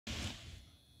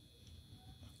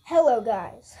Hello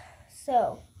guys,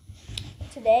 so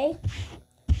today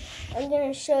I'm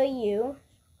going to show you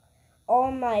all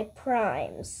my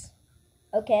primes,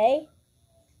 okay?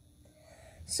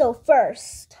 So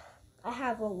first, I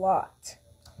have a lot.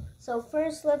 So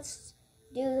first let's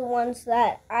do the ones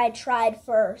that I tried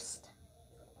first.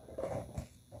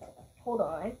 Hold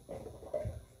on.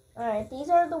 Alright, these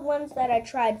are the ones that I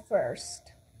tried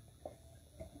first.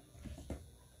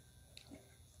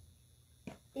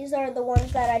 These are the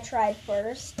ones that I tried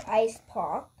first, Ice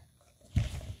Pop.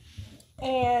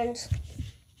 And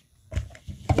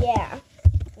yeah,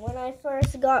 when I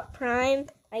first got Prime,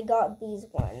 I got these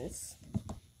ones.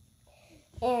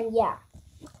 And yeah,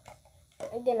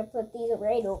 I'm gonna put these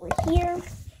right over here.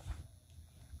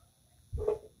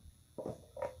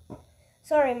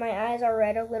 Sorry, my eyes are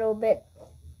red a little bit.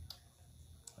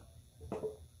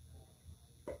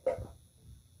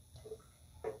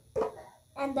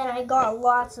 And then I got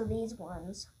lots of these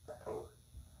ones.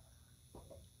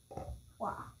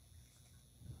 Wow.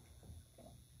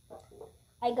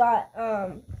 I got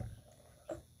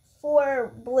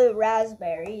 4 blue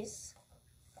raspberries.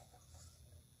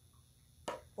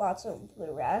 Lots of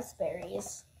blue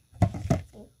raspberries.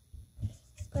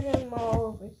 Put them all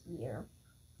over here.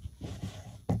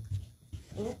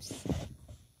 Oops.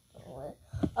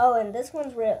 Oh, and this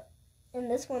one's rare. And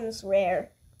this one's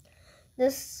rare.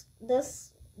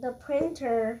 The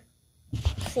printer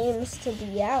seems to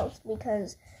be out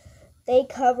because they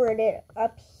covered it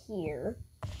up here.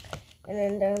 And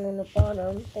then down on the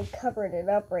bottom, they covered it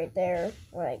up right there.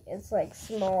 Like, it's like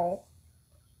small.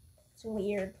 It's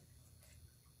weird.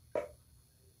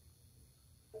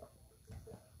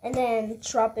 And then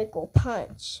Tropical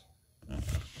Punch.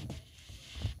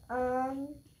 And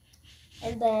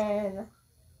then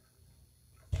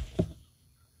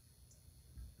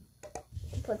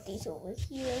put these over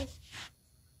here.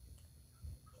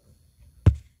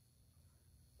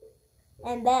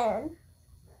 And then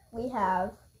we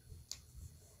have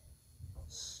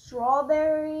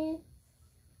strawberry.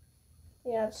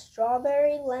 We have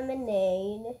strawberry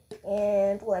lemonade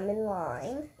and lemon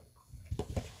lime.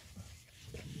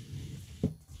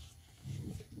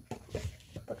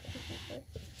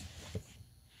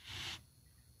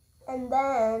 And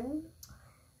then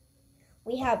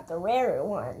we have the rarer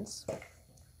ones.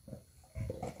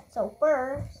 So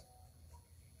first,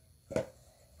 I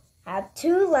have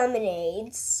 2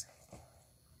 lemonades.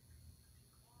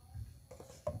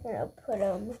 I'm gonna put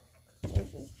them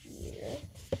over here.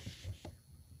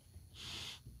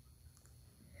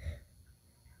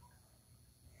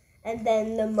 And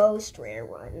then the most rare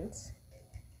ones.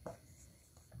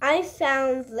 I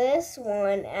found this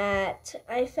one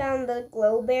I found the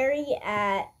Glowberry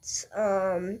at,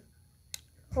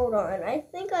 hold on, I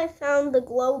think I found the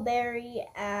Glowberry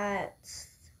at,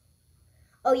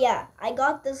 oh yeah, I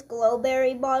got this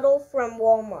Glowberry bottle from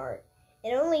Walmart.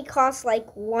 It only cost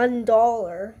like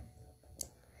 $1.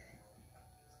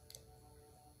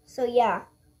 So yeah,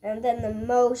 and then the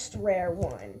most rare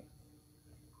one.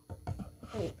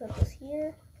 Let me put this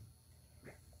here.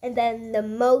 And then the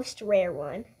most rare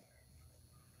one.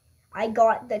 I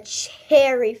got the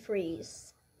Cherry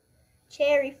Freeze.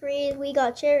 Cherry Freeze, we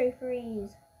got Cherry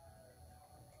Freeze.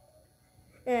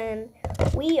 And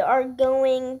we are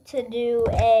going to do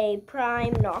a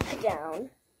Prime Knockdown.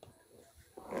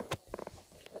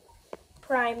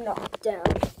 Prime Knockdown.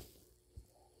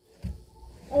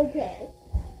 Okay.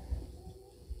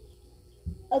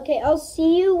 Okay, I'll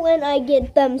see you when I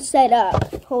get them set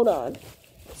up. Hold on.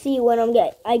 See you when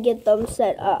I get them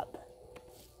set up.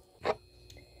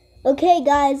 Okay,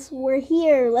 guys, we're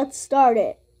here. Let's start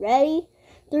it. Ready?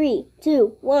 3,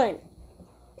 2, 1.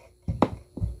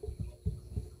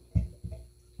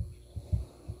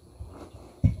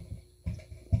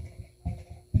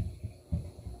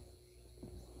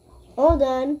 All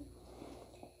done.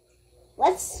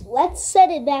 Let's set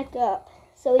it back up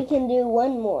so we can do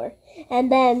one more.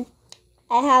 And then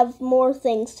I have more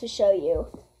things to show you.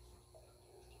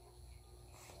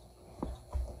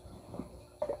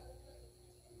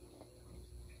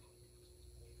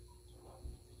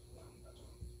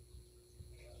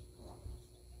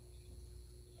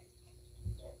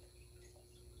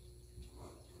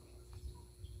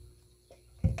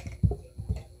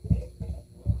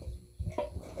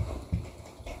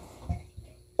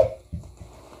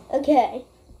 Okay,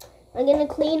 I'm gonna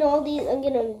clean all these. I'm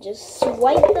gonna just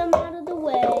swipe them out of the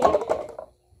way.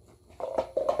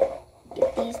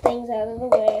 Get these things out of the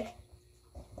way.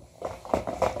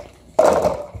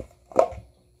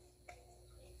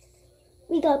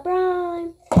 We got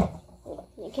Prime.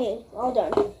 Okay, all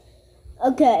done.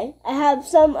 Okay, I have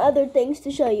some other things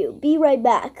to show you. Be right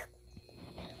back.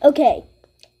 Okay,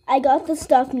 I got the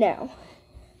stuff now.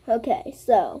 Okay,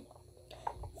 so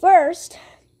first,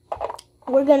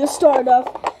 we're going to start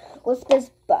off with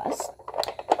this bus.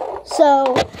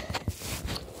 So,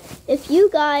 if you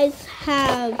guys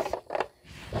have,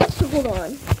 hold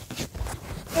on,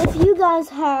 if you guys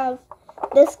have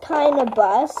this kind of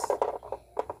bus,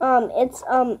 it's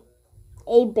a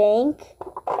bank,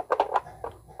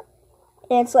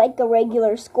 and it's like a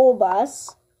regular school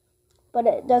bus, but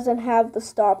it doesn't have the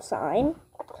stop sign.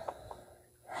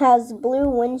 Has blue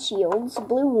windshields,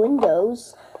 blue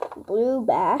windows, blue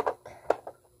back,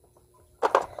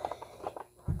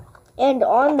 and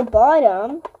on the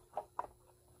bottom,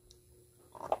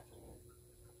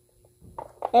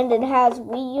 and it has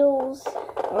wheels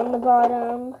on the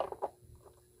bottom.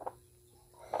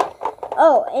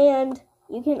 Oh, and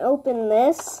you can open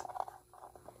this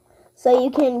so you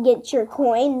can get your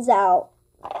coins out.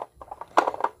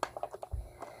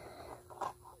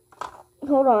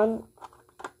 Hold on.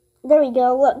 There we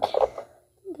go. Look.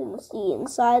 You can see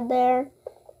inside there.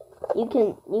 You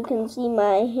can see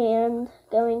my hand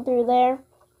going through there.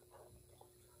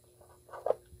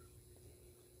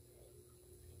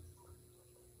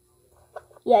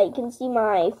 Yeah, you can see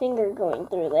my finger going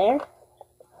through there.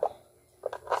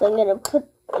 So I'm gonna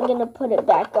put it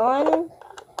back on.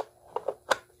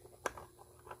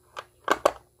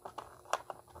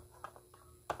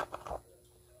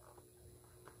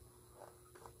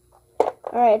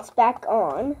 Alright, it's back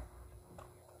on.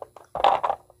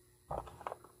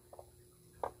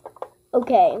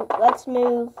 Okay, let's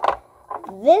move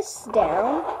this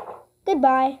down.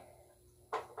 Goodbye.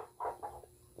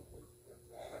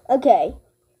 Okay.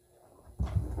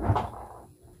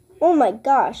 Oh my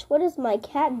gosh, what is my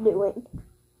cat doing?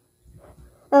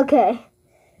 Okay,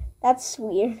 that's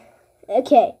weird.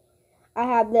 Okay, I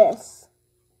have this.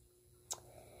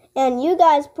 And you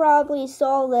guys probably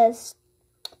saw this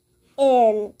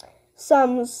in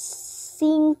some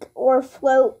sink or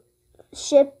float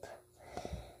ship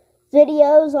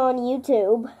videos on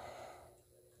YouTube.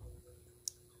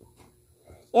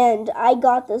 And I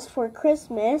got this for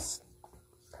Christmas.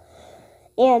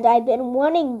 And I've been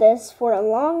wanting this for a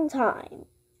long time.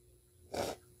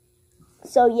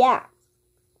 So yeah.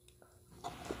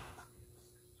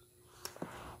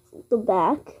 The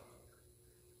back,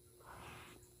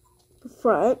 the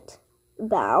front, the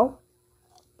bow,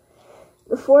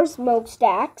 the 4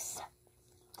 smokestacks,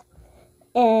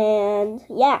 and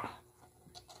yeah.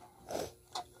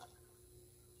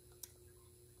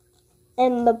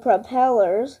 And the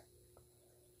propellers.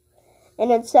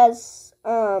 And it says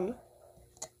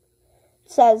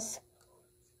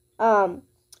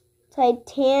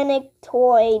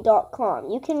TitanicToy.com.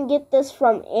 You can get this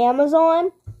from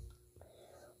Amazon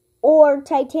or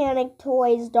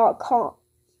TitanicToys.com.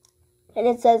 And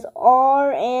it says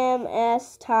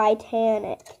RMS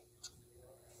Titanic.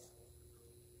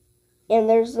 And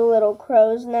there's a little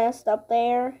crow's nest up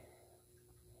there.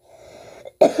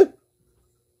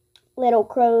 Little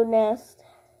crow nest.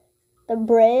 The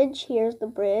bridge, here's the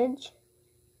bridge.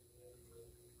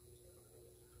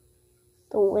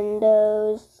 The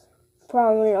windows,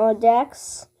 prominent on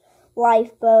decks,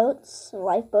 lifeboats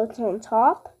on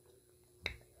top.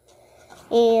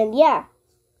 And yeah.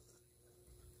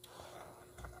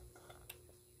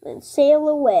 Then sail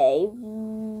away.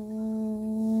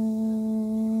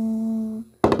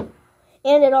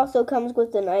 And it also comes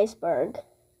with an iceberg.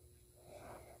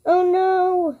 Oh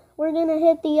no, we're gonna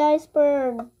hit the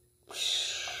iceberg.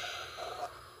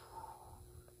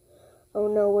 Oh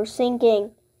no, we're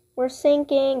sinking. We're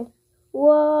sinking.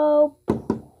 Whoa.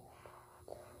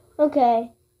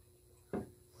 Okay.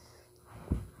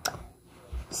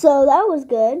 So that was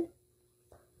good.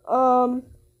 Oh,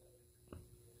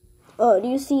 do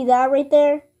you see that right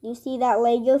there? Do you see that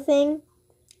Lego thing?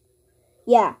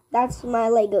 Yeah, that's my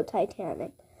Lego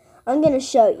Titanic. I'm gonna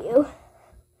show you.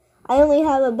 I only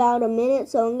have about a minute,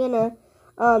 so I'm gonna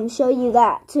show you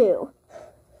that too.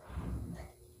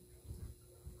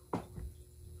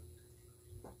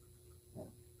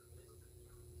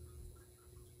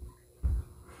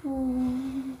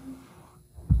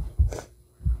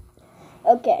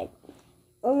 Okay,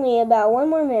 only about 1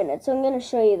 more minute, so I'm going to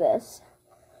show you this.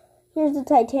 Here's the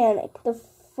Titanic. The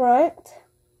front,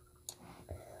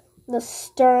 the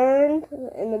stern,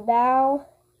 and the bow.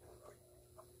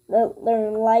 They're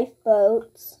in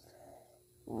lifeboats,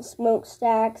 the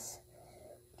smokestacks,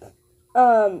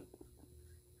 the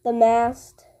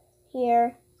mast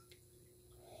here,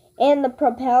 and the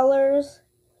propellers.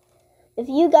 If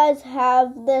you guys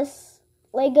have this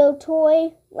Lego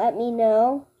toy, let me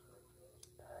know.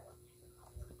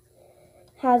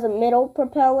 Has a middle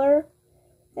propeller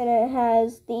and it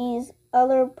has these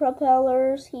other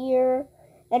propellers here,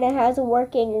 and it has a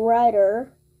working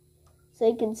rudder, so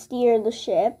you can steer the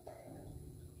ship.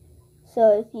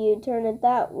 So if you turn it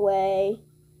that way,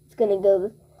 it's going to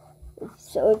go.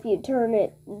 So if you turn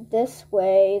it this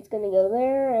way, it's going to go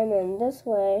there, and then this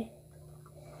way.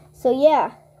 So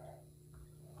yeah.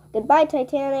 Goodbye,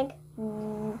 Titanic.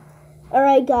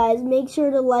 Alright, guys, make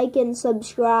sure to like and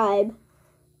subscribe.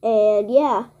 And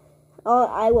yeah,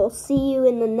 I will see you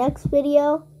in the next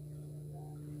video.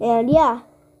 And yeah,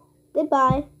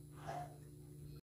 goodbye.